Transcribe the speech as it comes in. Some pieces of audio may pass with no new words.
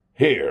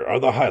Here are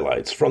the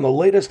highlights from the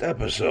latest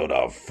episode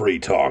of Free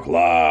Talk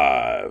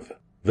Live.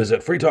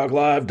 Visit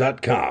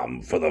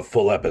freetalklive.com for the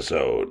full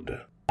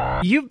episode.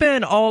 You've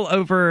been all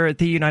over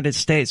the United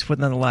States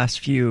within the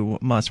last few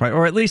months, right?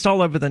 Or at least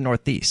all over the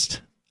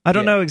Northeast. I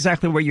don't know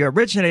exactly where you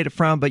originated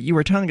from, but you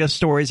were telling us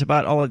stories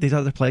about all of these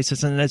other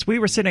places. And as we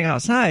were sitting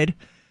outside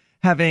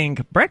having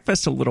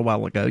breakfast a little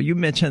while ago, you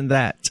mentioned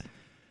that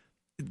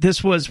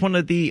this was one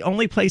of the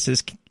only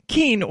places,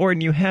 Keene or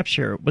New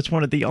Hampshire, was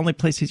one of the only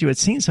places you had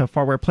seen so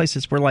far where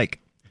places were like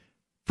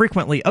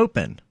frequently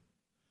open.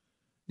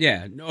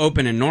 Yeah,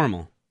 open and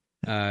normal.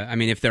 I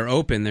mean, if they're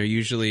open, they're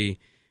usually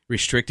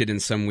restricted in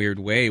some weird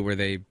way where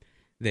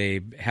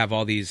they have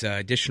all these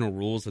additional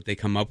rules that they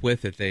come up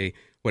with that they,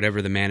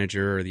 whatever the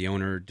manager or the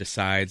owner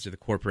decides or the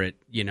corporate,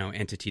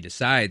 entity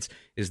decides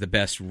is the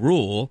best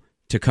rule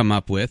to come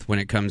up with when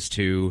it comes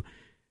to,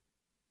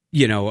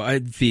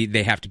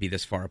 they have to be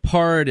this far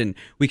apart and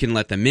we can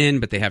let them in,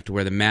 but they have to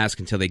wear the mask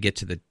until they get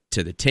to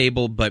the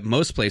table. But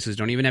most places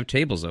don't even have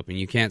tables open.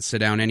 You can't sit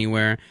down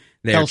anywhere.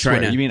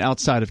 Elsewhere, you mean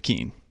outside of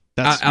Keene?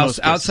 That's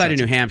outside of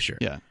New Hampshire.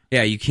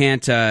 Yeah, you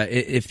can't.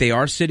 If they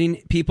are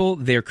sitting people,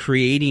 they're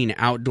creating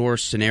outdoor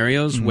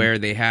scenarios where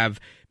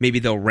maybe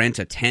they'll rent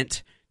a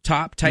tent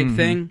top type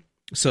thing,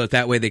 so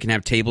that way they can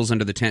have tables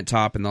under the tent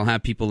top and they'll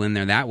have people in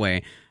there that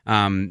way.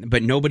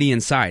 But nobody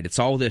inside. It's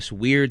all this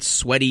weird,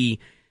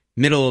 sweaty,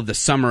 middle of the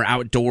summer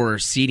outdoor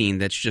seating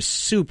that's just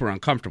super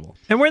uncomfortable.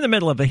 And we're in the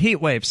middle of a heat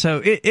wave,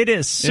 so it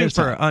is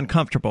super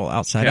uncomfortable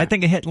outside. Yeah. I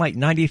think it hit like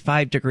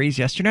 95 degrees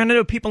yesterday. And I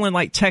know people in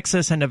like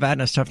Texas and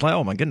Nevada and stuff like,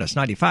 oh my goodness,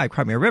 95,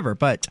 Crimea River,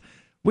 but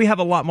we have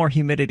a lot more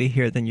humidity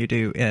here than you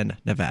do in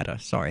Nevada.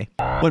 Sorry.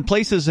 When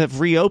places have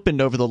reopened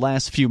over the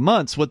last few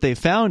months, what they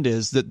found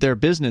is that their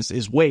business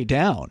is way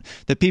down,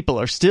 that people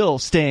are still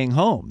staying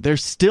home. They're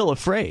still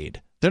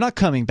afraid. They're not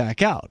coming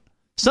back out.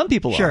 Some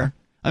people are.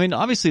 I mean,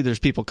 obviously there's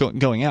people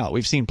going out.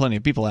 We've seen plenty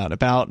of people out and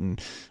about,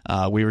 and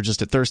we were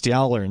just at Thirsty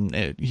Owl,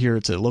 and here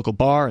it's a local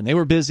bar, and they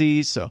were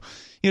busy, so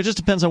it just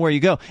depends on where you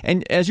go.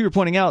 And as you were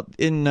pointing out,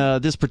 in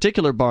this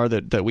particular bar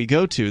that we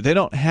go to, they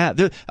don't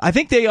have – I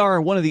think they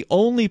are one of the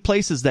only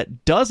places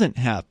that doesn't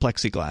have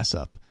plexiglass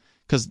up.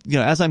 Because,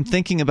 as I'm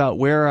thinking about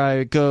where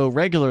I go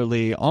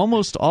regularly,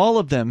 almost all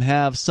of them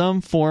have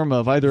some form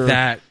of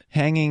either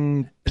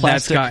hanging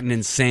plastic – That's gotten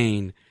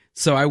insane.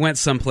 So I went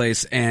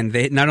someplace, and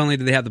they not only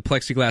did they have the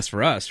plexiglass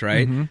for us,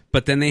 right,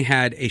 but then they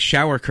had a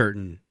shower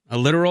curtain, a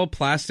literal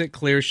plastic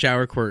clear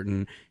shower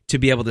curtain to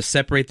be able to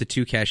separate the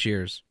two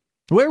cashiers.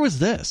 Where was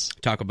this?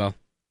 Taco Bell.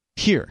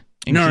 Here?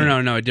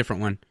 No, a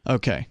different one.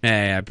 Okay.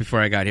 Yeah,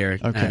 before I got here.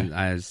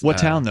 Okay. What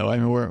town, though? I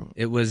mean, where?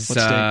 It was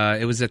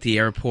at the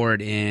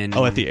airport in...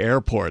 Oh, at the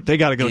airport. They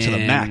got to go to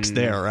the max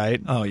there,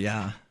 right? Oh,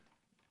 yeah.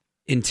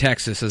 In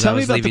Texas, as I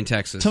was leaving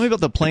Texas. Tell me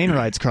about the plane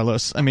rides,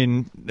 Carlos. I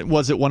mean,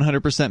 was it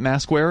 100%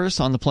 mask wearers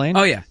on the plane?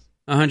 Oh, yeah.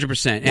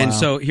 100%. Wow. And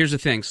so here's the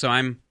thing. So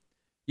I'm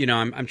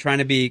trying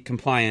to be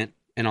compliant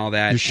and all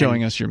that. You're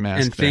showing us your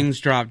mask. And things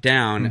drop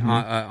down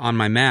on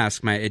my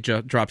mask. It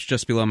drops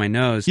just below my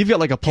nose. You've got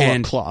like a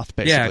pull-up cloth,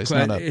 basically. Yeah, it's a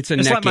neck gaiter.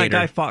 It's like my gaiter.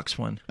 Guy Fawkes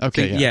one.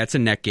 Okay, yeah, it's a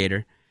neck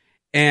gaiter.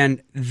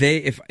 And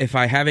if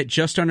I have it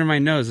just under my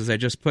nose, as I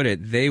just put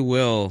it, they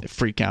will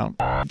freak out.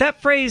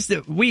 That phrase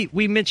that we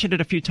mentioned it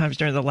a few times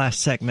during the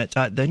last segment,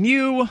 the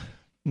new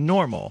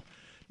normal.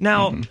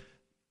 Now,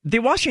 the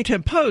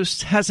Washington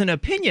Post has an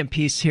opinion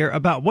piece here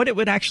about what it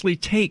would actually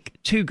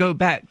take to go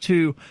back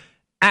to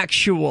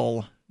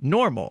actual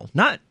normal,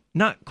 not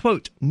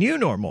quote new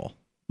normal,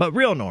 but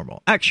real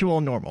normal, actual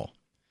normal.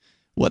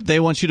 What they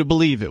want you to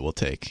believe it will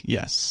take.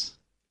 Yes.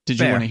 Did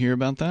you want to hear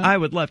about that? I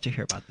would love to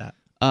hear about that.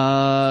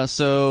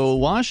 So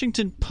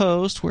Washington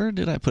Post, where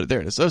did I put it? There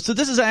it is. So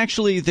this is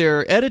actually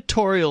their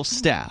editorial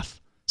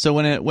staff. So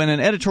when an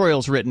editorial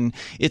is written,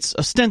 it's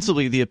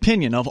ostensibly the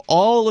opinion of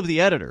all of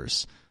the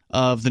editors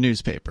of the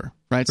newspaper,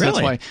 right? So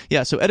really? That's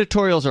why, so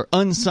editorials are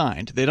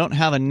unsigned. They don't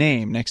have a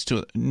name next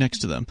to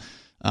them.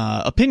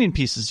 Opinion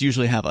pieces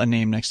usually have a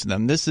name next to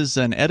them. This is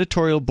an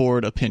editorial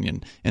board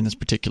opinion in this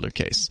particular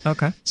case.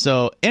 Okay.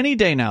 So any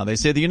day now, they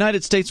say the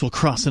United States will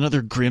cross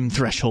another grim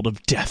threshold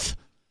of death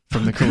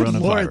from the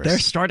coronavirus. Lord, they're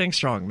starting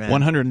strong, man.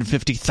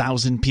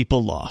 150,000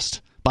 people lost.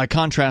 By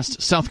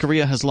contrast, South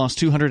Korea has lost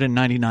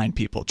 299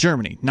 people.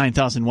 Germany,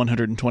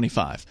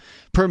 9,125.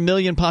 Per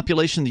million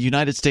population, the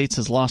United States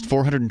has lost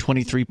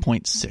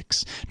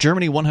 423.6.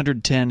 Germany,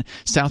 110.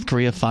 South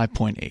Korea,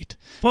 5.8.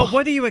 Well,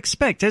 what do you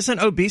expect? Isn't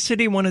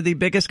obesity one of the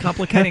biggest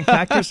complicating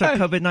factors of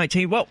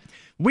COVID-19? Well,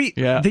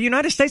 the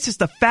United States is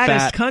the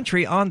fattest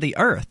country on the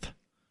earth.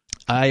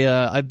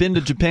 I've been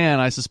to Japan.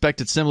 I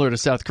suspect it's similar to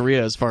South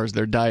Korea as far as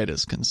their diet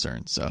is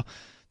concerned. So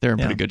they're in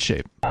pretty good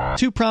shape.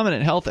 Two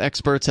prominent health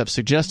experts have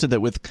suggested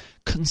that with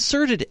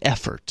concerted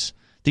effort,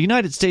 the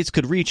United States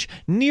could reach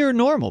near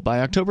normal by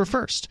October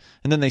 1st.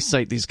 And then they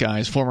cite these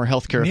guys, former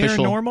healthcare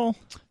official. Near normal?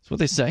 That's what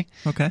they say.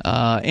 Okay.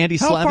 Andy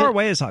How Slavitt. far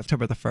away is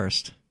October the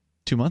 1st?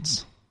 2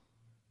 months.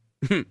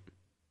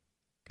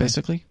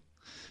 Basically.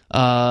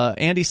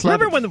 Andy Slavitt.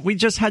 Remember when we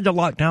just had to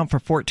lock down for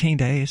 14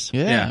 days?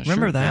 Yeah,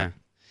 remember that? Yeah.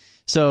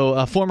 So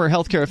a former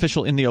healthcare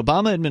official in the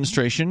Obama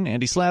administration,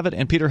 Andy Slavitt,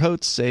 and Peter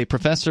Hotz, a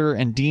professor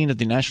and dean of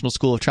the National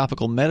School of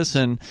Tropical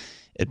Medicine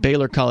at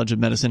Baylor College of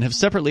Medicine, have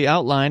separately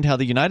outlined how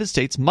the United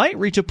States might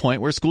reach a point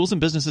where schools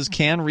and businesses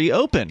can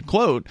reopen.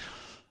 Quote,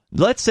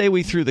 let's say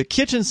we threw the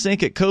kitchen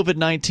sink at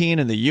COVID-19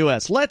 in the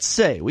U.S. Let's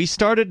say we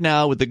started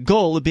now with the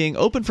goal of being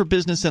open for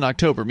business in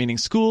October, meaning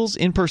schools,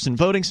 in-person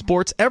voting,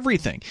 sports,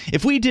 everything.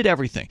 If we did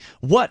everything,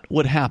 what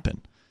would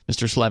happen?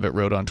 Mr. Slavitt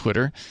wrote on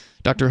Twitter.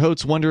 Dr.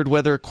 Hotz wondered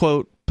whether,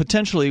 quote,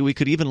 potentially we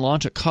could even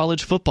launch a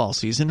college football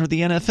season or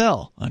the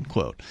NFL,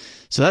 unquote.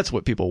 So that's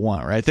what people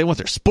want, right? They want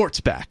their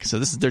sports back. So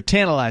they're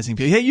tantalizing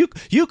people. Hey,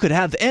 you could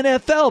have the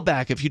NFL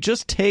back if you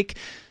just take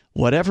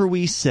whatever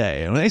we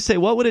say. And when they say,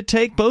 what would it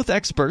take? Both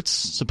experts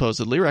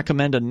supposedly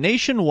recommend a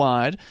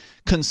nationwide,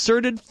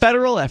 concerted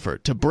federal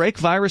effort to break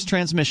virus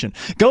transmission,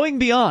 going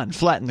beyond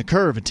flatten the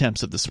curve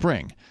attempts of the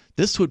spring.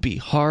 This would be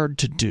hard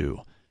to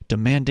do,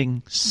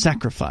 demanding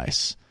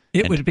sacrifice.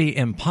 It would be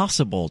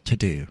impossible to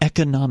do.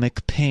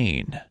 Economic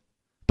pain,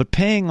 but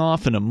paying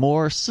off in a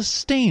more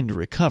sustained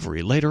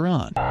recovery later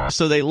on.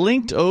 So they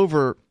linked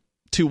over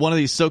to one of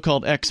these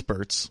so-called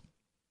experts.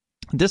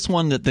 This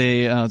one that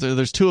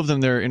there's two of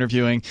them they're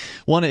interviewing.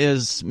 One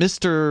is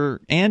Mr.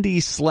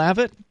 Andy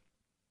Slavitt,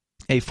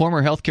 a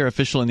former healthcare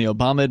official in the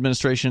Obama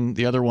administration.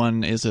 The other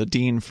one is a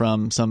dean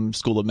from some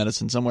school of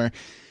medicine somewhere.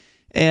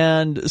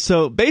 And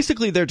so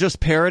basically they're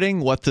just parroting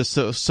what the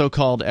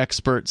so-called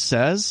expert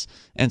says.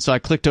 And so I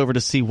clicked over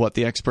to see what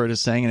the expert is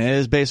saying, and it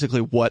is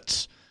basically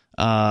what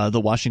the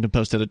Washington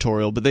Post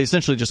editorial, but they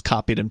essentially just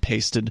copied and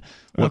pasted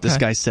what this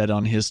guy said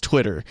on his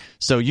Twitter.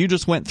 So you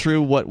just went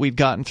through what we've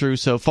gotten through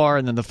so far,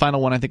 and then the final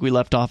one I think we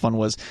left off on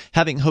was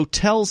having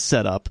hotels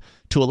set up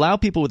to allow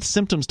people with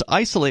symptoms to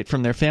isolate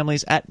from their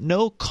families at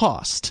no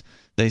cost,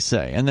 they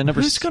say. And then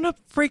who's going to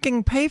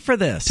freaking pay for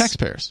this?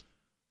 Taxpayers.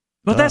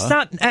 Well, that's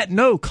not at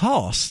no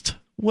cost.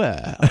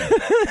 Well,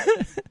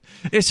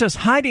 it's just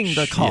hiding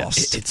the cost.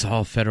 Yes. It's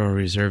all Federal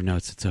Reserve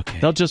notes. It's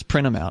okay. They'll just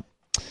print them out.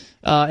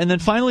 And then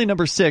finally,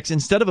 number 6,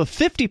 instead of a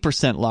 50%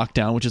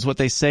 lockdown, which is what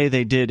they say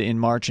they did in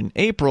March and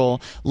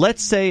April,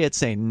 let's say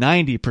it's a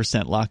 90%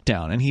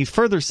 lockdown. And he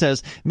further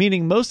says,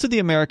 meaning most of the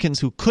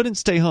Americans who couldn't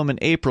stay home in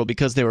April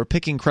because they were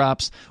picking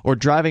crops or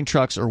driving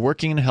trucks or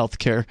working in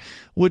healthcare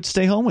would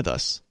stay home with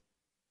us.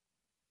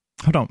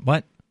 Hold on,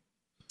 what?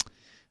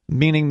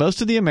 Meaning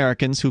most of the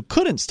Americans who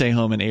couldn't stay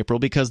home in April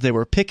because they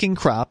were picking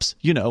crops,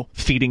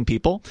 feeding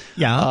people,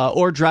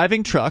 or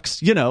driving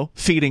trucks,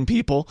 feeding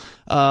people,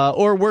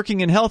 or working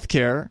in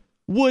healthcare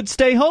would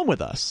stay home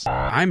with us.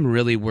 I'm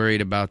really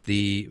worried about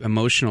the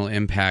emotional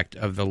impact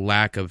of the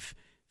lack of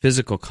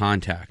physical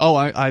contact. Oh,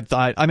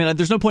 I mean,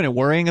 there's no point in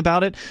worrying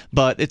about it,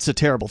 but it's a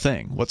terrible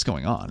thing, what's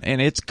going on. And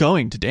it's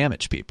going to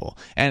damage people.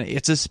 And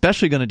it's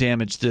especially going to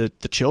damage the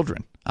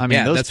children. I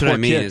mean, those that's poor what I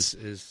mean kids.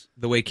 is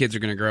the way kids are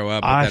going to grow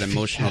up with that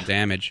emotional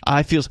damage.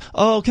 I feel,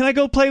 can I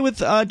go play with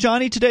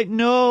Johnny today?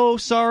 No,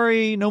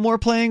 sorry, no more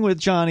playing with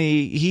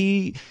Johnny.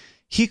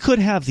 He could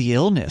have the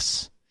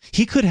illness.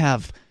 He could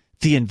have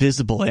the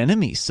invisible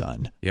enemy,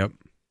 son. Yep.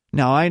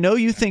 Now, I know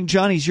you think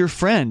Johnny's your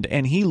friend,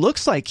 and he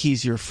looks like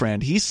he's your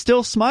friend. He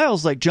still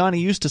smiles like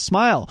Johnny used to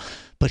smile,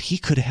 but he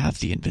could have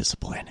the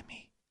invisible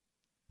enemy.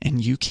 And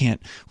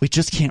we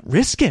just can't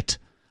risk it.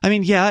 I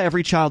mean, yeah,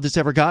 every child that's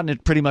ever gotten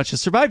it pretty much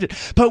has survived it,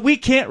 but we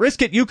can't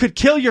risk it. You could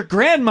kill your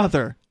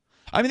grandmother.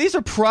 I mean, these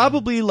are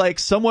probably like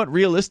somewhat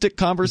realistic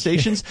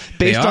conversations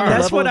based on the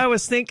That's level what I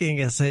was thinking.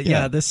 Is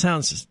that this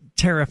sounds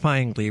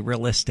terrifyingly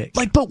realistic.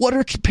 Like, but what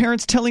are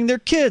parents telling their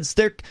kids?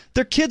 Their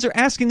kids are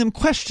asking them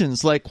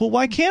questions like, well,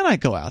 why can't I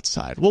go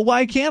outside? Well,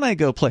 why can't I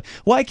go play?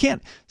 Why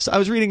can't? So I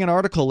was reading an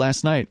article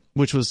last night,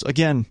 which was,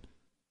 again,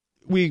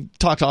 we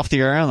talked off the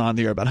air and on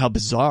the air about how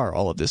bizarre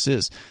all of this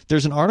is.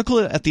 There's an article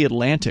at The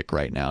Atlantic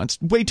right now. It's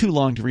way too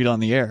long to read on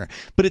the air,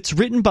 but it's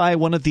written by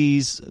one of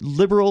these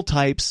liberal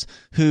types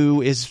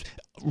who is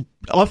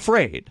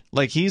afraid.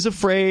 Like, he's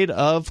afraid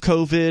of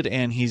COVID,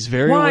 and he's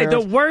very aware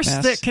the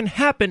worst that can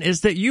happen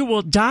is that you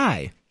will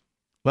die.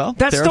 Well,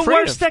 that's the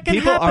worst that can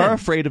happen. People are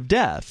afraid of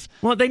death.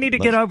 Well, they need to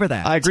get over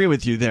that. I agree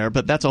with you there,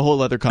 but that's a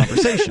whole other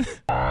conversation.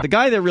 The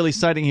guy they're really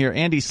citing here,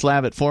 Andy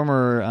Slavitt,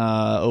 former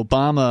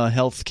Obama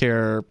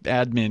healthcare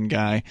admin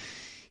guy,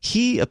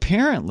 he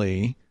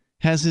apparently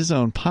has his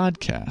own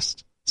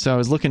podcast. So I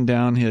was looking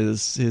down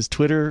his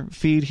Twitter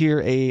feed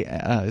here.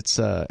 It's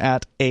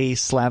at A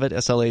Slavitt,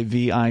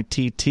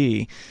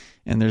 Slavitt,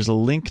 and there's a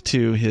link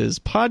to his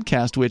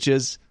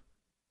podcast,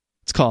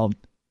 it's called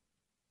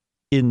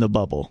In the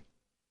Bubble.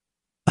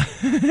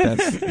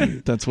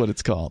 That's what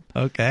it's called.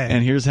 Okay.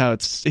 And here's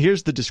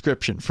the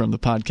description from the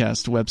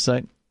podcast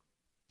website,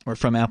 or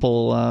from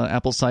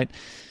Apple site.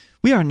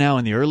 We are now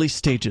in the early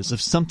stages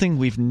of something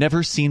we've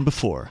never seen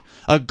before,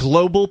 a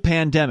global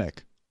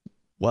pandemic.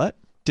 What?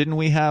 Didn't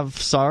we have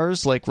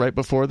SARS like right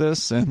before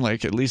this, and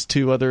like at least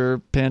 2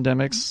 other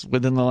pandemics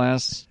within the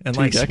last 2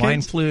 decades?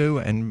 Swine flu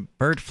and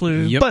bird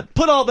flu. Yep. But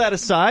put all that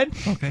aside.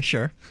 Okay,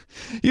 sure.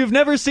 You've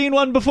never seen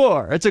one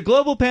before. It's a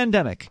global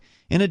pandemic.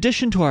 in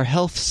addition to our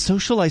health,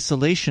 social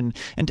isolation,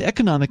 and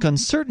economic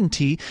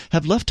uncertainty,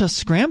 have left us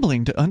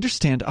scrambling to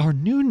understand our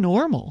new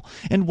normal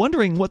and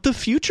wondering what the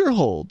future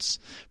holds.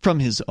 From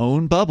his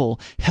own bubble,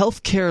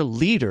 healthcare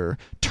leader,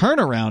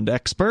 turnaround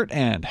expert,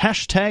 and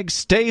hashtag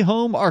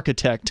stay-home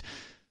architect.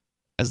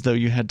 As though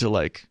you had to,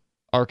 like,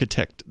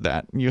 architect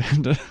that. You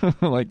had to,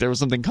 like, there was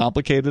something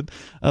complicated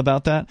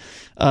about that.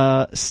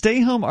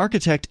 Stay-home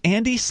architect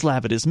Andy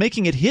Slavitt is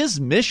making it his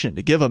mission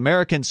to give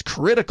Americans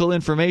critical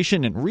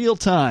information in real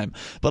time,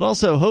 but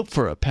also hope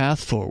for a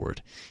path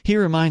forward. He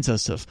reminds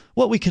us of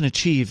what we can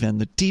achieve and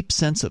the deep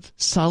sense of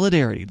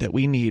solidarity that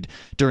we need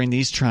during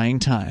these trying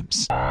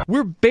times.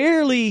 We're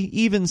barely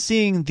even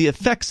seeing the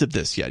effects of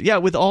this yet. Yeah,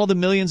 with all the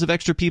millions of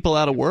extra people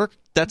out of work,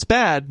 that's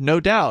bad, no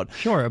doubt.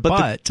 Sure,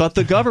 but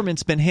the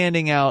government's been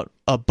handing out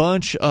a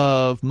bunch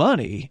of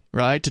money,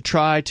 right, to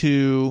try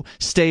to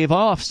stave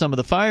off some of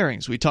the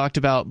firings. We talked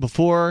about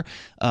before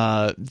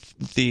the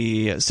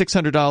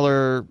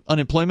 $600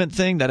 unemployment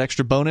thing, that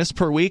extra bonus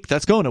per week,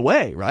 that's going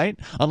away, right?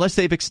 Unless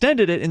they've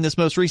extended it in this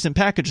most recent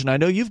package. And I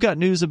know you've got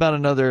news about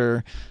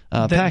another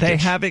package. They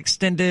have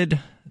extended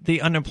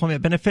the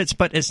unemployment benefits,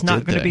 but it's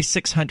not going to be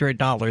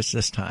 $600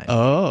 this time.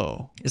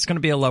 Oh. It's going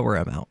to be a lower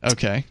amount.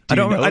 Okay. I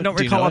don't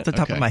recall off the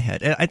top of my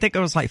head. I think it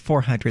was like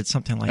 400,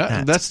 something like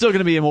that. That's still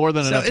going to be more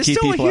than enough to keep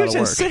people out of work.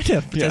 It's still a huge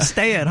incentive to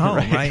stay at home,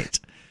 right?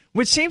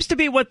 Which seems to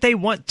be what they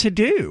want to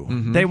do.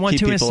 Mm-hmm. They want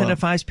to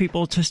incentivize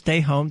people to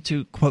stay home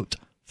to, quote,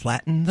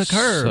 flatten the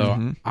curve.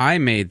 So I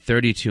made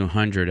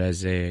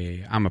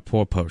 $3,200 I'm a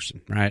poor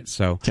person, right?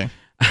 So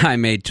I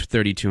made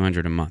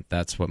 $3,200 a month.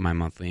 That's what my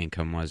monthly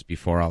income was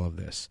before all of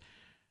this.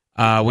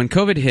 When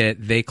COVID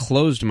hit, they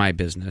closed my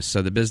business,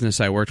 so the business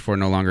I worked for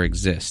no longer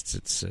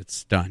exists.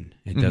 It's done.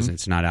 It doesn't.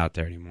 It's not out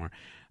there anymore.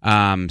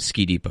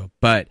 Ski Depot.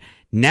 But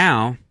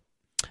now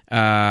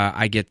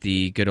I get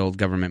the good old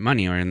government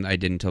money, or I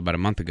did until about a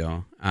month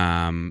ago.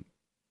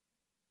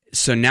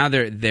 So now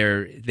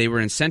they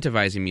were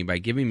incentivizing me by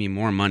giving me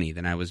more money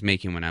than I was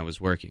making when I was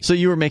working. So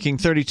you were making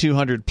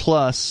 $3,200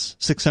 plus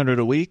 $600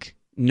 a week?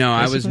 No,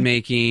 basically? I was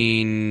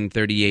making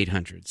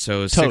 $3,800.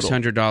 So Total.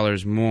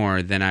 $600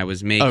 more than I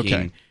was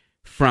making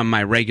from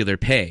my regular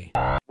pay.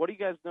 What do you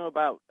guys know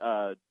about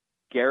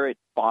Garrett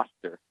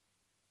Foster?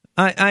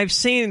 I've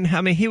seen.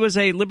 I mean, he was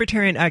a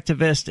libertarian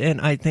activist in,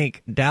 I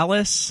think,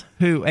 Dallas,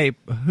 who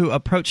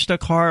approached a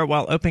car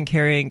while open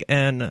carrying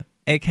an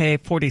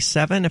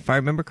AK-47, if I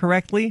remember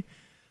correctly.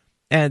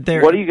 And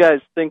what do you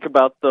guys think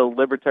about the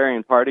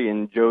Libertarian Party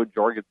and Joe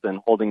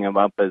Jorgensen holding him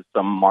up as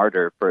some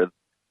martyr for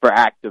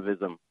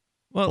activism?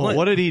 Well,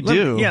 what did he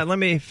do? Let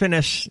me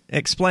finish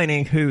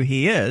explaining who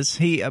he is.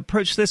 He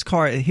approached this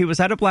car. He was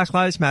at a Black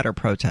Lives Matter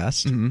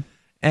protest,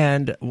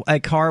 and a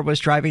car was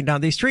driving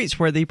down these streets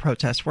where the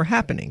protests were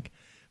happening.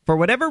 For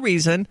whatever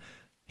reason,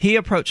 he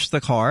approached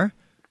the car,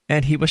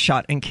 and he was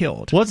shot and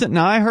killed.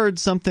 Now I heard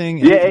something.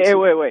 Yeah,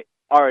 wait.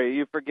 All right,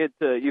 you forget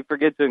to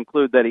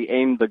include that he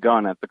aimed the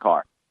gun at the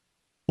car.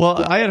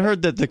 Well, I had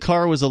heard that the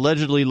car was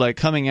allegedly like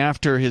coming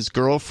after his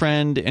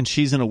girlfriend, and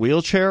she's in a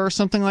wheelchair or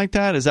something like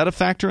that. Is that a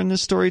factor in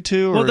this story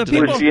too? Well, was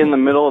she in the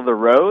middle of the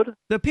road?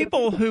 The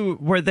people who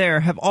were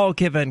there have all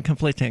given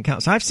conflicting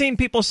accounts. I've seen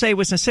people say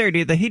with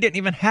sincerity that he didn't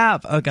even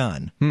have a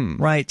gun,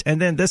 right? And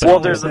then this.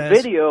 There's a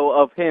video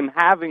of him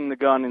having the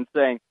gun and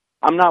saying,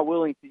 "I'm not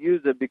willing to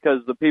use it because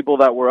the people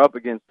that we're up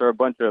against are a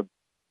bunch of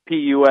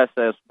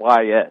PUSSYS."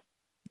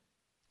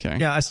 Okay.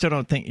 Yeah, I still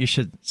don't think you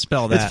should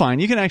spell that. It's fine.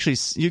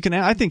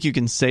 I think you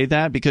can say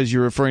that because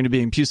you're referring to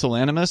being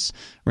pusillanimous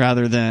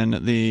rather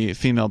than the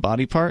female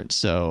body part.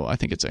 So I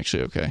think it's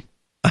actually okay.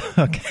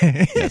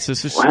 Okay. Yes,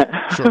 this is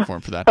short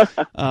form for that.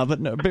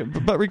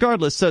 But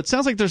regardless, so it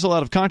sounds like there's a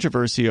lot of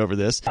controversy over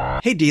this.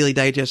 Hey, Daily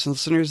Digest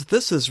listeners,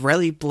 this is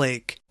Riley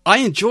Blake. I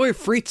enjoy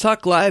Free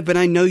Talk Live, and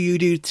I know you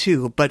do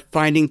too, but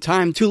finding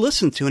time to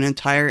listen to an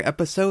entire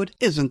episode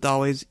isn't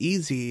always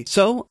easy.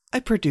 So I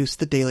produce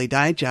the Daily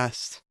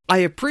Digest. I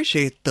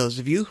appreciate those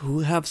of you who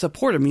have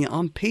supported me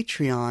on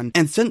Patreon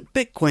and sent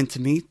Bitcoin to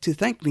me to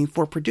thank me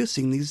for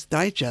producing these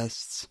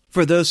digests.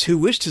 For those who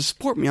wish to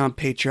support me on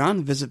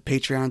Patreon, visit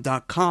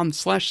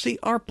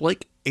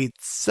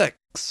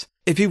patreon.com/crblake86.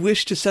 If you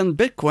wish to send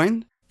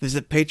Bitcoin,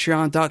 visit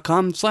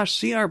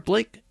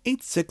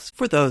patreon.com/crblake86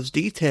 for those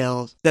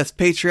details. That's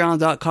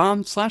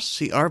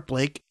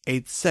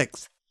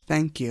patreon.com/crblake86.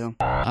 Thank you.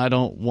 I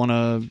don't want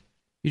to...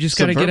 You just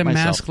got to get a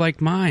mask like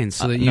mine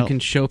so that you can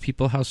show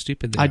people how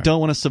stupid they are. I don't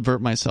want to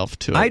subvert myself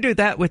to it. I do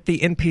that with the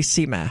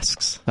NPC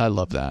masks. I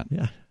love that.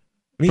 Yeah.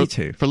 Me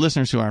too. For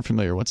listeners who aren't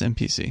familiar, what's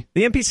NPC?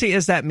 The NPC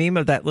is that meme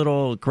of that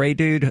little gray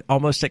dude,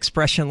 almost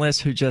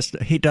expressionless, who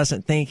he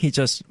doesn't think. He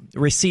just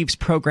receives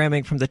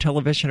programming from the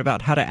television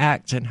about how to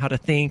act and how to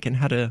think and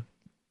how to,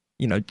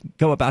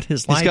 go about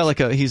his life.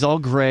 He's all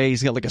gray.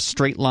 He's got like a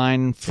straight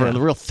line a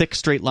real thick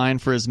straight line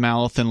for his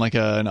mouth, and like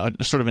a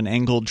sort of an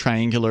angled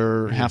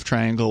triangular half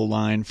triangle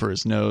line for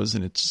his nose,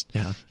 and he's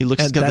got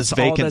this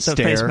vacant stare. That's all that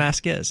the face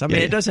mask is. I mean,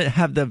 it doesn't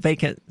have the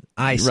vacant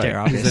eye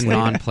stare. Obviously, he's a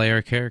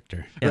non-player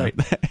character. Yeah. Right.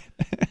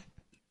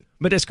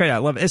 But it's great. I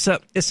love it.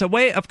 It's a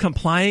way of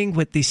complying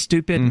with these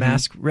stupid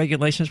mask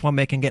regulations while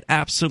making it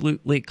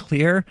absolutely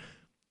clear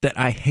that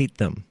I hate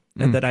them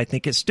and that I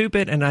think it's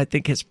stupid and I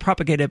think it's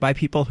propagated by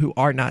people who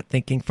are not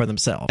thinking for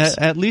themselves.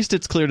 At least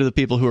it's clear to the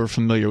people who are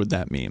familiar with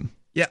that meme.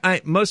 Yeah,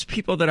 most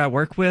people that I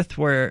work with,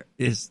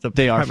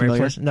 they are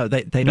familiar? Person, no,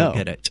 they don't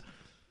get it.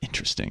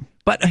 Interesting.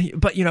 But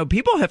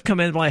people have come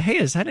in and like, hey,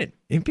 is that an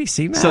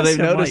NPC mask? So they've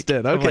noticed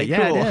it. Okay, like,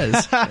 yeah, cool. it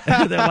is.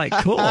 They're like,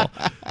 cool.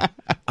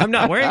 I'm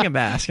not wearing a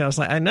mask. And I was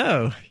like, I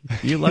know,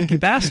 you lucky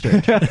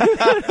bastard.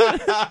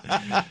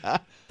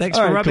 Thanks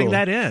for rubbing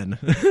that in.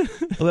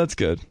 Well, that's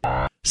good.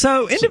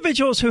 So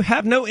individuals who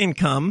have no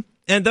income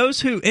and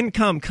those whose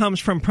income comes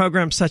from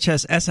programs such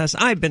as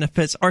SSI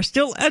benefits are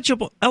still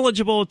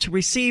eligible to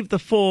receive the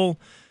full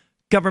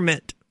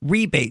government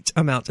rebate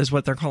amount, is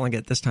what they're calling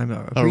it this time.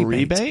 A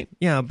rebate?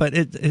 Yeah, but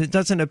it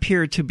doesn't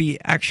appear to be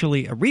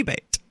actually a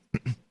rebate.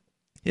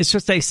 It's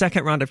just a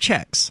second round of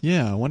checks.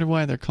 Yeah, I wonder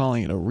why they're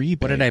calling it a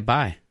rebate. What did I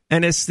buy?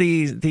 And it's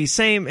the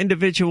same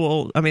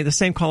the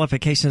same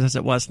qualifications as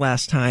it was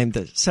last time,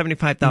 the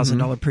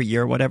 $75,000 per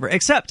year, whatever.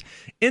 Except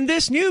in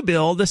this new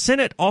bill, the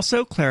Senate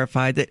also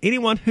clarified that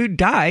anyone who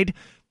died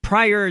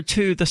prior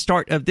to the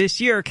start of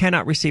this year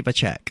cannot receive a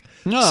check.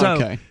 Oh, so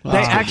okay. Well, they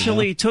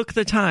actually took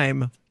the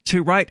time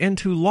to write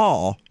into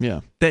law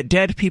that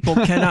dead people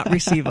cannot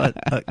receive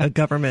a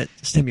government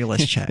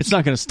stimulus check. It's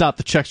not going to stop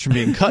the checks from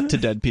being cut to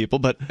dead people,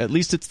 but at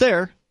least it's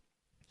there.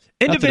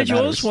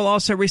 Individuals will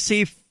also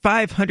receive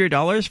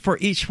 $500 for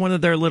each one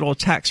of their little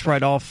tax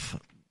write-off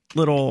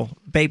little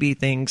baby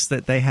things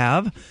that they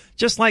have,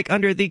 just like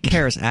under the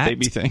CARES Act.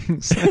 Baby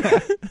things.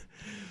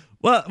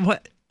 Well,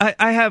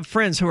 I have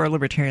friends who are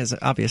libertarians,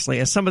 obviously,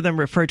 and some of them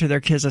refer to their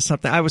kids as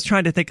something. I was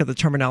trying to think of the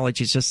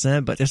terminology just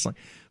then, but it's like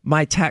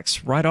my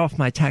tax write-off,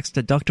 my tax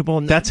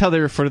deductible. That's how they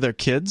refer to their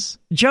kids?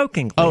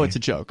 Jokingly. Oh, it's a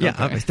joke. Yeah,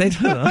 okay.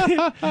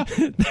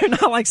 They're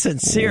not like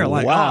sincere.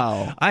 Like,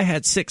 wow. Oh, I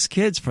had 6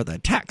 kids for the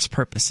tax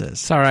purposes.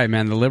 It's all right,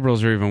 man. The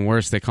liberals are even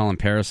worse. They call them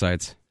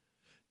parasites.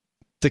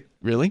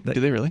 Really? Do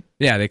they really?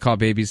 Yeah, they call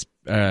babies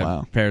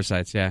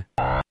parasites, yeah.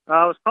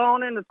 I was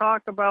calling in to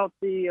talk about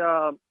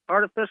the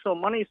artificial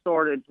money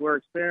shortage we're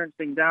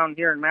experiencing down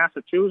here in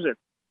Massachusetts.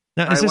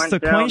 Now, is this the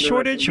coin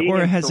shortage,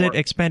 or has it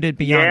expanded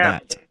beyond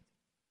that?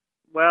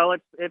 Well,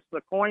 it's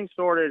the coin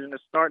shortage, and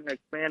it's starting to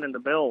expand into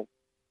bills.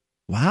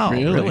 Wow,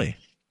 really?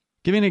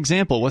 Give me an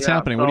example. What's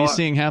happening? What are you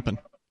seeing happen?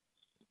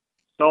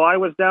 So I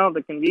was down at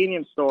the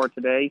convenience store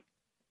today,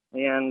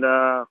 and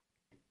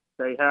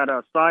they had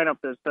a sign up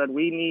that said,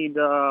 we need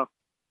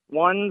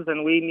ones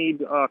and we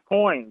need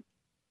coins.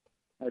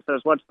 I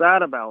says, what's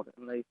that about?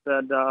 And they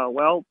said,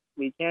 well,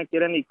 we can't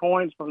get any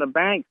coins from the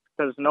banks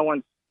because no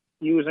one's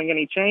using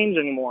any change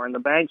anymore, and the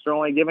banks are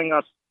only giving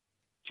us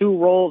 2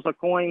 rolls of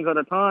coins at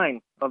a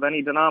time of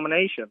any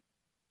denomination.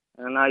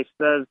 And I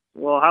says,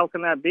 well, how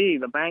can that be?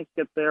 The banks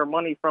get their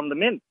money from the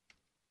mint.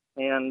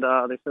 And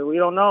they said, we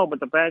don't know, but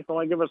the banks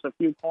only give us a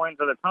few coins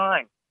at a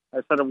time. I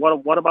said,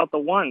 what about the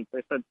ones?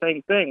 They said,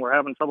 same thing. We're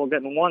having trouble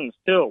getting ones,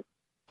 too.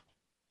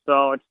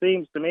 So it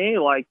seems to me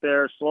like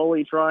they're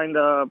slowly trying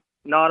to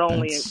not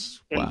only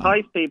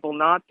entice people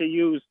not to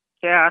use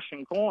cash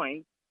and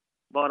coins,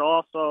 but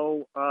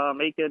also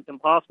make it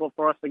impossible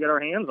for us to get our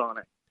hands on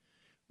it.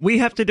 We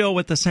have to deal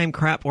with the same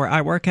crap where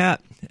I work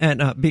at,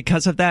 and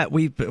because of that,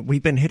 we've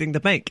been hitting the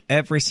bank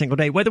every single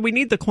day, whether we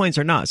need the coins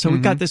or not. So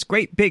we've got this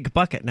great big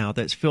bucket now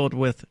that's filled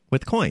with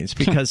coins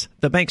because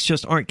the banks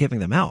just aren't giving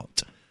them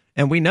out.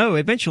 And we know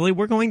eventually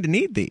we're going to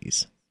need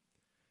these.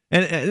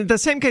 And the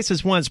same case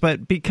as ones,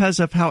 but because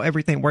of how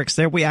everything works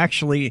there, we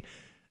actually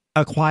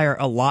acquire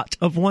a lot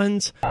of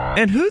ones.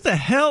 And who the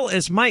hell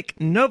is Mike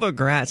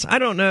Novogratz? I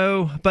don't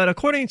know, but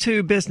according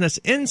to Business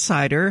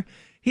Insider,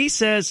 he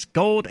says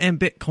gold and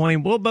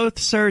Bitcoin will both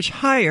surge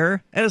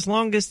higher as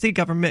long as the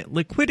government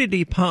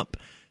liquidity pump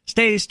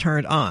stays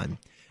turned on.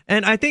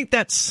 And I think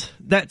that's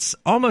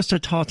almost a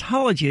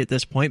tautology at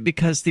this point,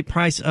 because the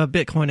price of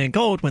Bitcoin and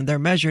gold, when they're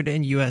measured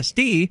in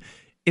USD,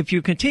 if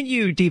you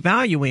continue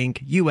devaluing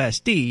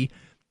USD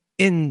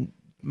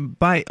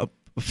by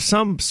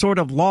some sort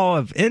of law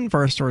of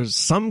inverse or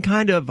some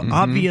kind of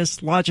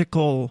obvious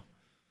logical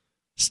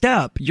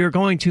step, you're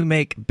going to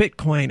make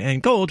Bitcoin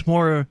and gold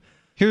more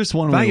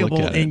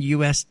valuable in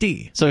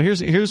USD. So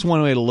here's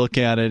one way to look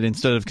at it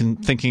instead of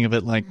thinking of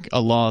it like a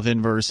law of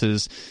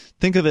inverses.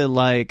 Think of it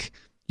like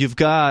you've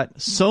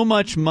got so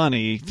much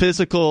money,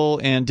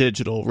 physical and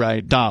digital,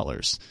 right?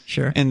 Dollars.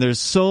 Sure. And there's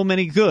so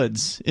many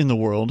goods in the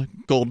world,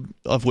 gold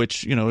of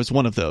which, is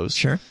one of those.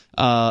 Sure.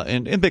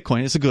 And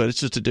Bitcoin is a good. It's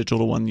just a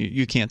digital one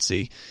you can't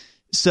see.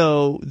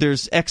 So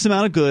there's X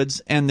amount of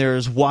goods and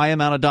there's Y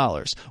amount of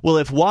dollars. Well,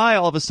 if Y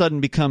all of a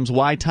sudden becomes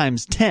Y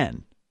times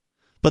 10,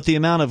 but the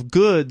amount of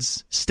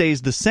goods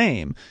stays the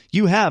same,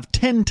 you have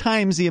 10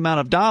 times the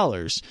amount of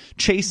dollars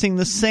chasing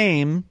the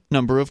same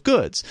number of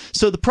goods.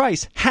 So the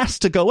price has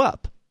to go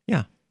up.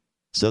 Yeah.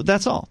 So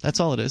that's all. That's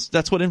all it is.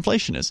 That's what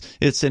inflation is.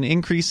 It's an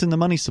increase in the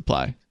money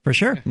supply. For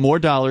sure. More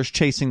dollars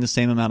chasing the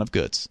same amount of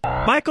goods.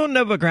 Michael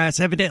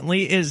Novogratz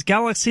evidently is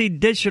Galaxy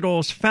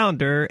Digital's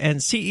founder and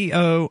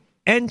CEO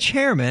and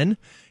chairman.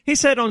 He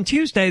said on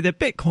Tuesday that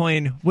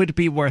Bitcoin would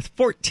be worth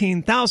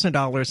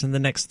 $14,000 in the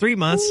next 3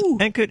 months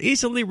and could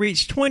easily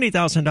reach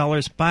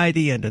 $20,000 by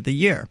the end of the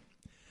year.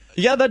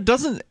 Yeah, that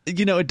doesn't,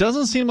 it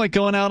doesn't seem like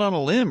going out on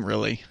a limb,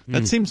 really.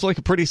 That seems like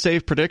a pretty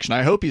safe prediction.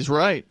 I hope he's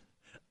right.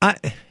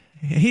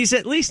 He's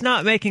at least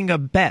not making a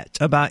bet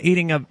about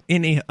eating of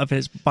any of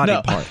his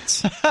body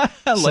parts.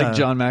 Like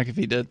John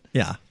McAfee did.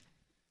 Yeah.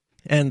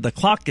 And the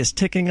clock is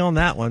ticking on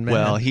that one, man.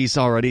 Well, he's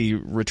already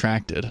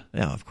retracted.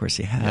 Yeah, of course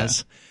he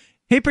has. Yeah.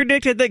 He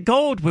predicted that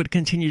gold would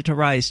continue to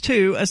rise,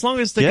 too, as long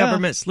as the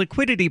government's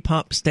liquidity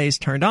pump stays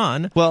turned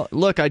on. Well,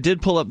 look, I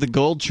did pull up the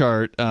gold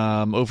chart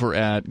over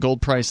at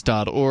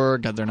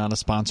goldprice.org. They're not a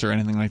sponsor or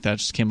anything like that. It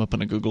just came up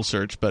in a Google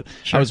search. But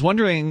I was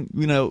wondering,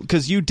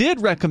 because you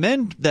did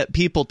recommend that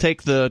people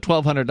take the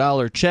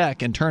 $1,200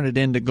 check and turn it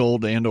into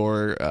gold and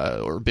or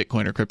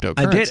Bitcoin or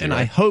cryptocurrency. I did, and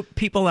I hope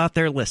people out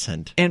there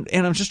listened. And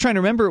I'm just trying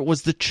to remember,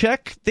 was the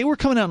check, they were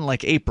coming out in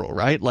like April,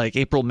 right? Like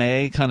April,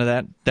 May, kind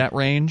of that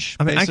range,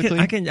 basically?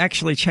 I can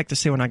actually check to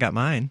see when I got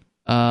mine.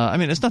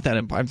 It's not that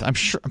important. I'm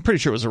pretty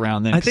sure it was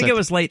around then. I think it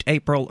was late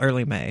April,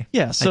 early May.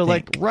 Yeah, so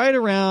like right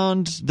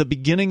around the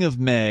beginning of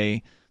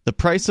May, the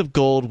price of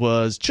gold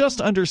was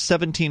just under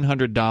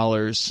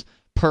 $1,700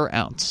 per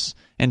ounce.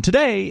 And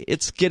today,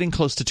 it's getting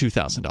close to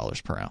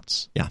 $2,000 per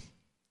ounce. Yeah.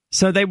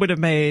 So they would have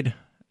made,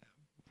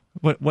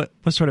 what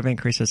sort of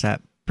increase is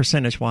that,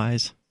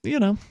 percentage-wise?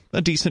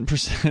 A decent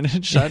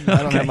percentage. I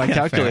don't have my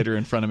calculator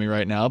in front of me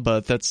right now,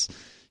 but that's...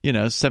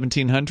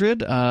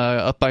 1,700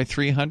 up by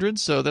 300,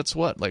 so that's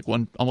what, like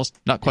one, almost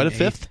not quite a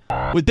fifth.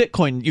 With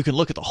Bitcoin, you can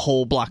look at the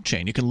whole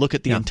blockchain. You can look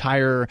at the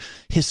entire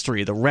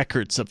history, the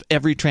records of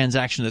every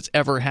transaction that's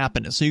ever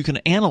happened, and so you can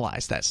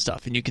analyze that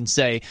stuff, and you can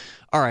say,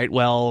 all right,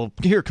 well,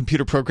 here,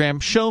 computer program,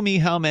 show me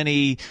how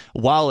many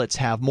wallets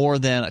have more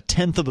than a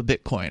tenth of a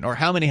Bitcoin, or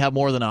how many have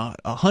more than a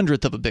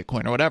hundredth of a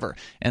Bitcoin, or whatever.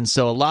 And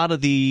so a lot of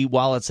the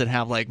wallets that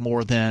have like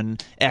more than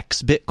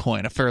X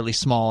Bitcoin, a fairly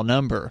small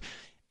number,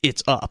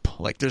 it's up.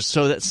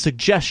 So that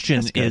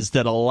suggestion is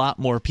that a lot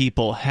more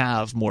people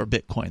have more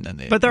Bitcoin than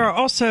they. But there are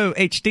also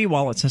HD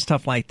wallets and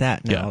stuff like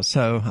that now. Yeah.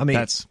 So I mean,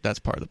 that's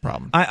part of the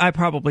problem. I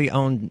probably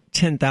own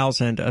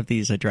 10,000 of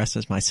these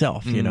addresses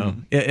myself.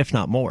 If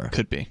not more.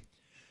 Could be.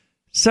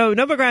 So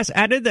Novogratz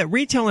added that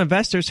retail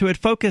investors who had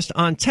focused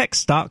on tech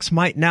stocks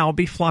might now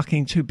be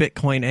flocking to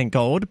Bitcoin and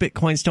gold.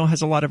 Bitcoin still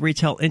has a lot of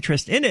retail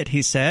interest in it,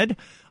 he said.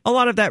 A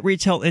lot of that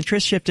retail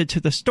interest shifted to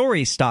the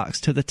story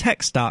stocks, to the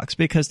tech stocks,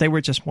 because they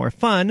were just more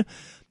fun.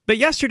 But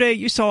yesterday,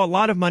 you saw a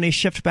lot of money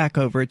shift back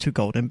over to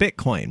gold and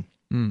Bitcoin.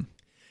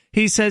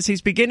 He says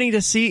he's beginning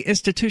to see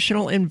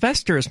institutional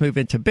investors move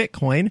into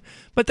Bitcoin,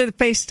 but they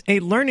faced a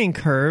learning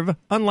curve,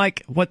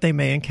 unlike what they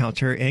may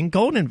encounter in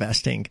gold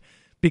investing.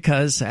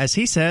 Because, as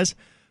he says,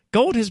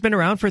 gold has been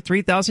around for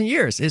 3,000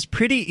 years. It's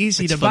pretty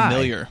easy to buy. It's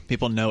familiar.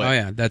 People know it. Oh,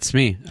 yeah, that's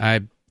me.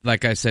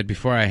 Like I said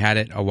before, I had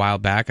it a while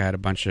back. I had a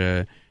bunch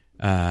of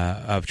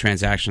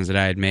transactions that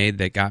I had made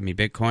that got me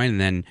Bitcoin, and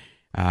then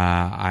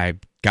I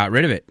got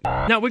rid of it.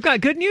 Now, we've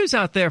got good news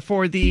out there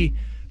for the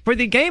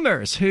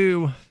gamers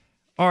who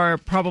are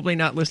probably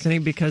not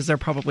listening because they're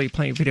probably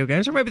playing video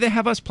games, or maybe they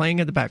have us playing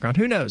in the background.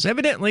 Who knows?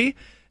 Evidently,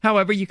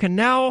 however, you can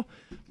now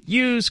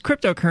use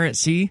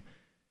cryptocurrency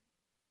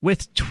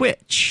with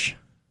Twitch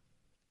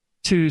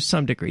to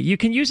some degree. You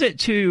can use it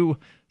to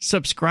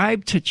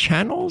subscribe to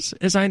channels,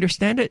 as I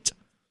understand it.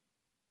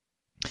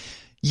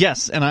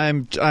 Yes,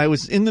 and I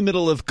was in the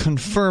middle of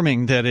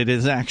confirming that it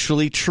is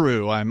actually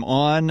true. I'm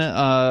on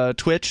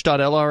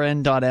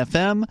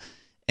twitch.lrn.fm,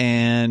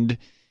 and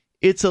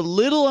it's a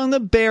little on the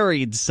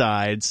buried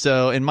side.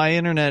 So, and my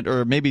internet,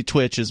 or maybe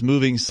Twitch, is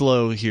moving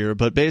slow here.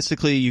 But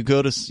basically, you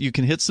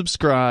can hit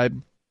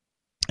subscribe.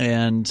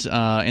 And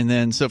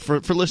then, so for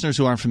listeners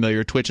who aren't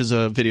familiar, Twitch is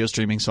a video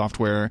streaming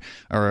software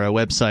or a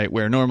website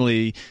where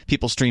normally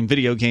people stream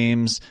video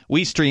games.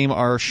 We stream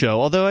our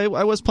show, although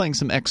I was playing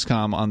some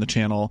XCOM on the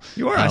channel.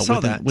 You were? I saw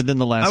that. Within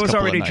the last couple of nights. I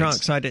was already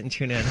drunk, so I didn't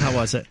tune in. How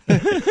was it?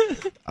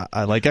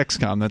 I like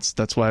XCOM.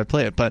 That's why I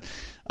play it. But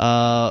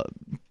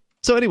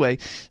so anyway,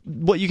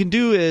 what you can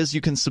do is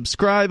you can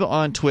subscribe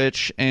on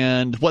Twitch,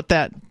 and what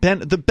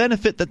the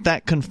benefit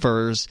that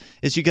confers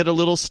is you get a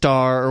little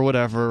star or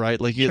whatever, right?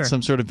 Like you get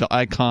some sort of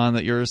icon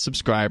that you're a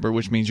subscriber,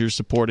 which means you're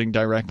supporting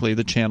directly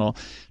the channel.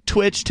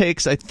 Twitch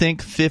takes, I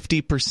think,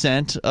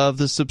 50% of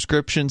the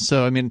subscription.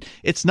 So, I mean,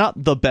 it's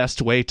not the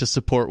best way to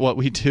support what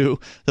we do.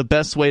 The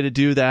best way to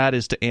do that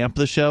is to amp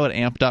the show at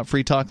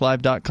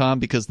amp.freetalklive.com,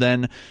 because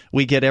then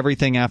we get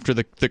everything after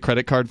the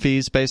credit card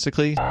fees,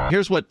 basically.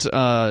 Here's what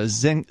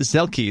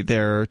Zelke,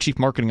 their chief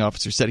marketing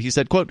officer, said. He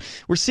said, quote,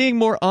 "We're seeing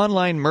more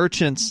online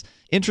merchants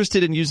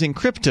interested in using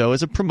crypto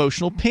as a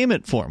promotional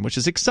payment form, which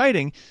is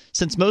exciting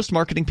since most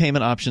marketing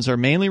payment options are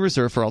mainly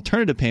reserved for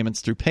alternative payments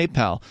through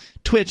PayPal.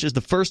 Twitch is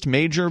the first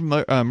major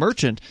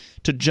merchant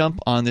to jump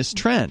on this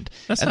trend."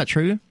 That's not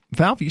true.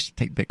 Valve used to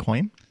take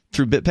Bitcoin.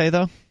 Through BitPay,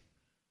 though?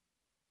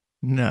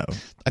 No.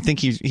 I think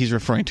he's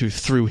referring to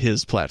through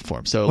his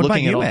platform. So what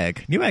looking about at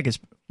Newegg? Newegg is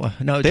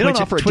no. They Twitch,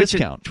 don't offer a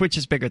discount. Twitch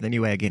is bigger than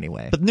Newegg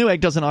anyway. But Newegg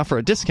doesn't offer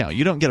a discount.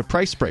 You don't get a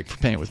price break for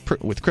paying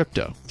with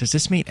crypto. Does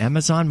this mean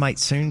Amazon might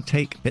soon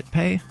take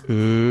BitPay?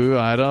 Ooh,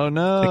 I don't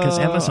know. Because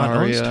Amazon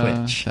owns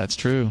Twitch. That's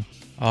true.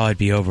 Oh, it'd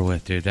be over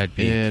with, dude.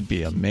 It'd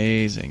be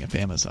amazing if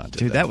Amazon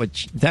did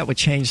that. That would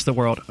change the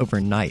world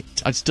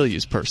overnight. I'd still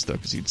use Purse though,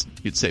 because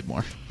you'd save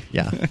more.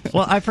 Yeah.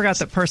 Well, I forgot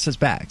that Purse is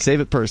back.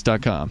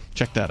 SaveAtPurse.com.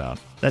 Check that out.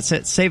 That's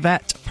it.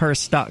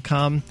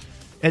 SaveAtPurse.com.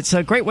 It's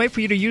a great way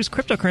for you to use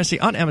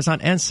cryptocurrency on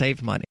Amazon and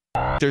save money.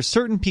 There's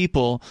certain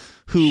people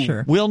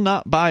who will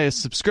not buy a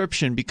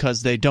subscription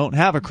because they don't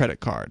have a credit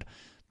card.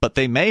 But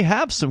they may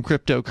have some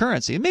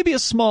cryptocurrency. It may be a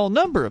small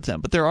number of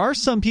them, but there are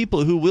some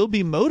people who will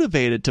be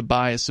motivated to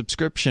buy a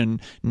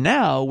subscription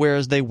now,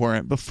 whereas they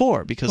weren't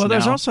before. Because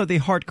there's also the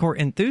hardcore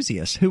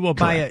enthusiasts who will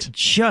buy it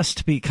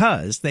just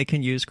because they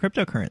can use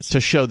cryptocurrency. To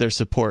show their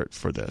support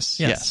for this,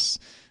 yes.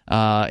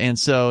 And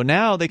so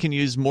now they can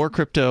use more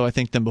crypto, I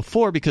think, than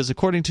before, because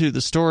according to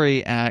the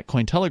story at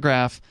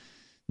Cointelegraph,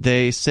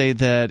 they say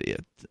that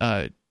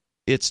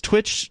it's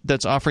Twitch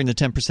that's offering the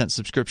 10%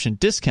 subscription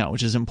discount,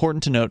 which is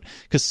important to note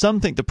because some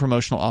think the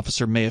promotional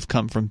officer may have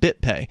come from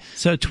BitPay.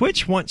 So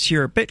Twitch wants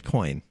your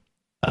Bitcoin.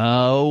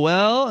 Oh,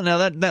 well,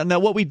 now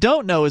what we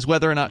don't know is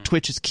whether or not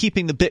Twitch is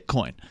keeping the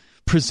Bitcoin.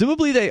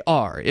 Presumably they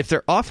are. If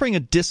they're offering a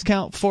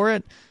discount for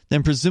it,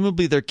 then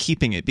presumably they're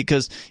keeping it,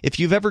 because if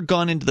you've ever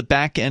gone into the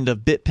back end of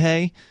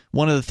BitPay,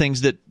 one of the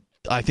things that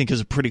I think is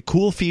a pretty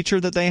cool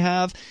feature that they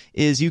have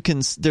is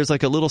there's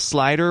like a little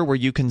slider where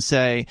you can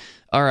say,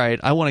 all right,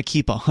 I want to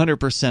keep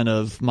 100%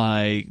 of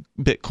my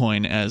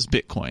Bitcoin as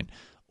Bitcoin,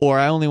 or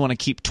I only want to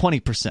keep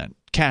 20%.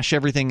 Cash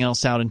everything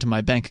else out into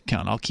my bank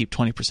account. I'll keep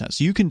 20%.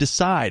 So you can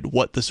decide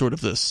what the sort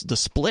of the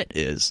split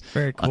is.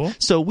 Very cool.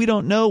 So we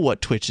don't know what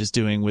Twitch is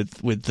doing with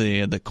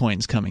the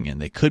coins coming in.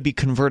 They could be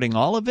converting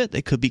all of it.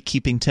 They could be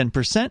keeping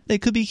 10%. They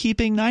could be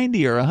keeping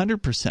 90 or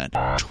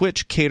 100%.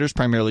 Twitch caters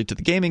primarily to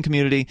the gaming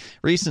community.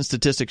 Recent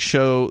statistics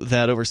show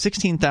that over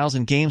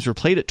 16,000 games were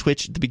played at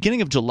Twitch at the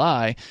beginning of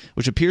July,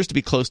 which appears to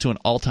be close to an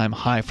all-time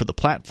high for the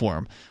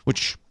platform,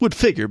 which would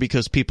figure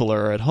because people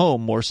are at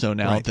home more so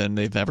now than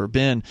they've ever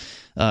been.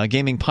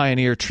 Gaming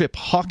pioneer Trip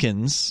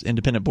Hawkins,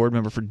 independent board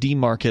member for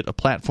D-Market, a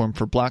platform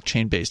for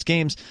blockchain-based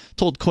games,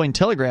 told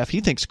Cointelegraph he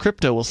thinks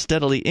crypto will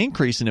steadily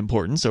increase in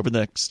importance over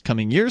the next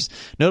coming years,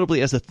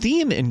 notably as a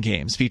theme in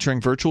games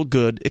featuring virtual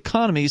good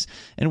economies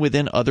and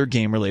within other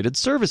game-related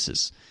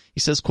services. He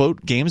says,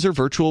 quote, games are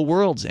virtual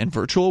worlds, and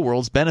virtual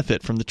worlds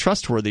benefit from the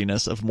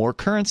trustworthiness of more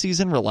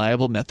currencies and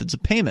reliable methods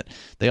of payment.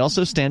 They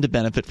also stand to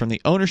benefit from the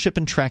ownership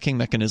and tracking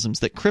mechanisms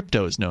that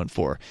crypto is known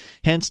for.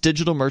 Hence,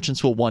 digital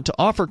merchants will want to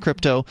offer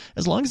crypto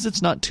as long as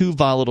it's not too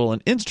volatile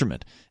an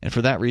instrument. And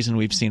for that reason,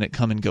 we've seen it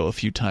come and go a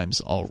few times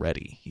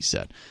already, he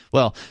said.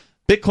 Well,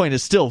 Bitcoin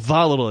is still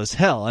volatile as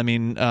hell. I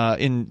mean,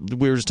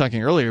 we were just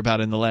talking earlier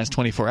about in the last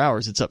 24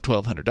 hours, it's up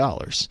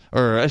 $1,200.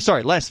 Or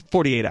sorry, last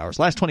 48 hours.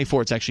 Last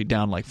 24, it's actually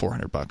down like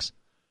 $400.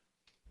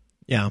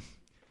 Yeah,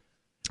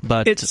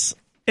 but it's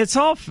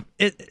all.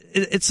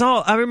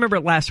 I remember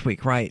last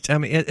week, right? I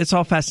mean, it's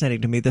all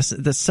fascinating to me.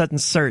 This sudden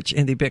surge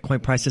in the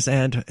Bitcoin prices,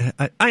 and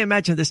I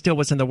imagine this deal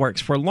was in the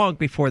works for long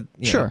before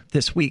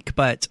this week.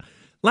 But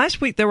last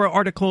week there were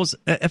articles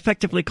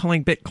effectively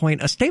calling Bitcoin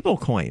a stable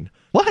coin.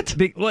 What?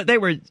 Well, they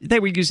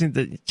were using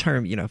the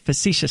term,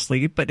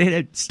 facetiously, but it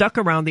had stuck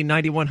around the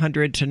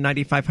 $9,100 to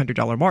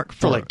 $9,500 mark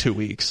for like 2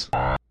 weeks.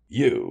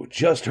 You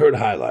just heard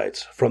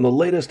highlights from the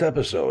latest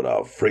episode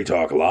of Free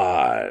Talk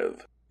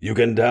Live. You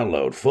can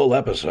download full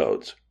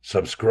episodes,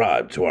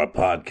 subscribe to our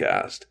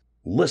podcast,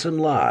 listen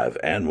live,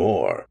 and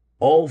more,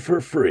 all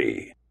for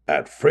free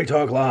at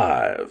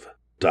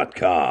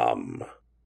freetalklive.com.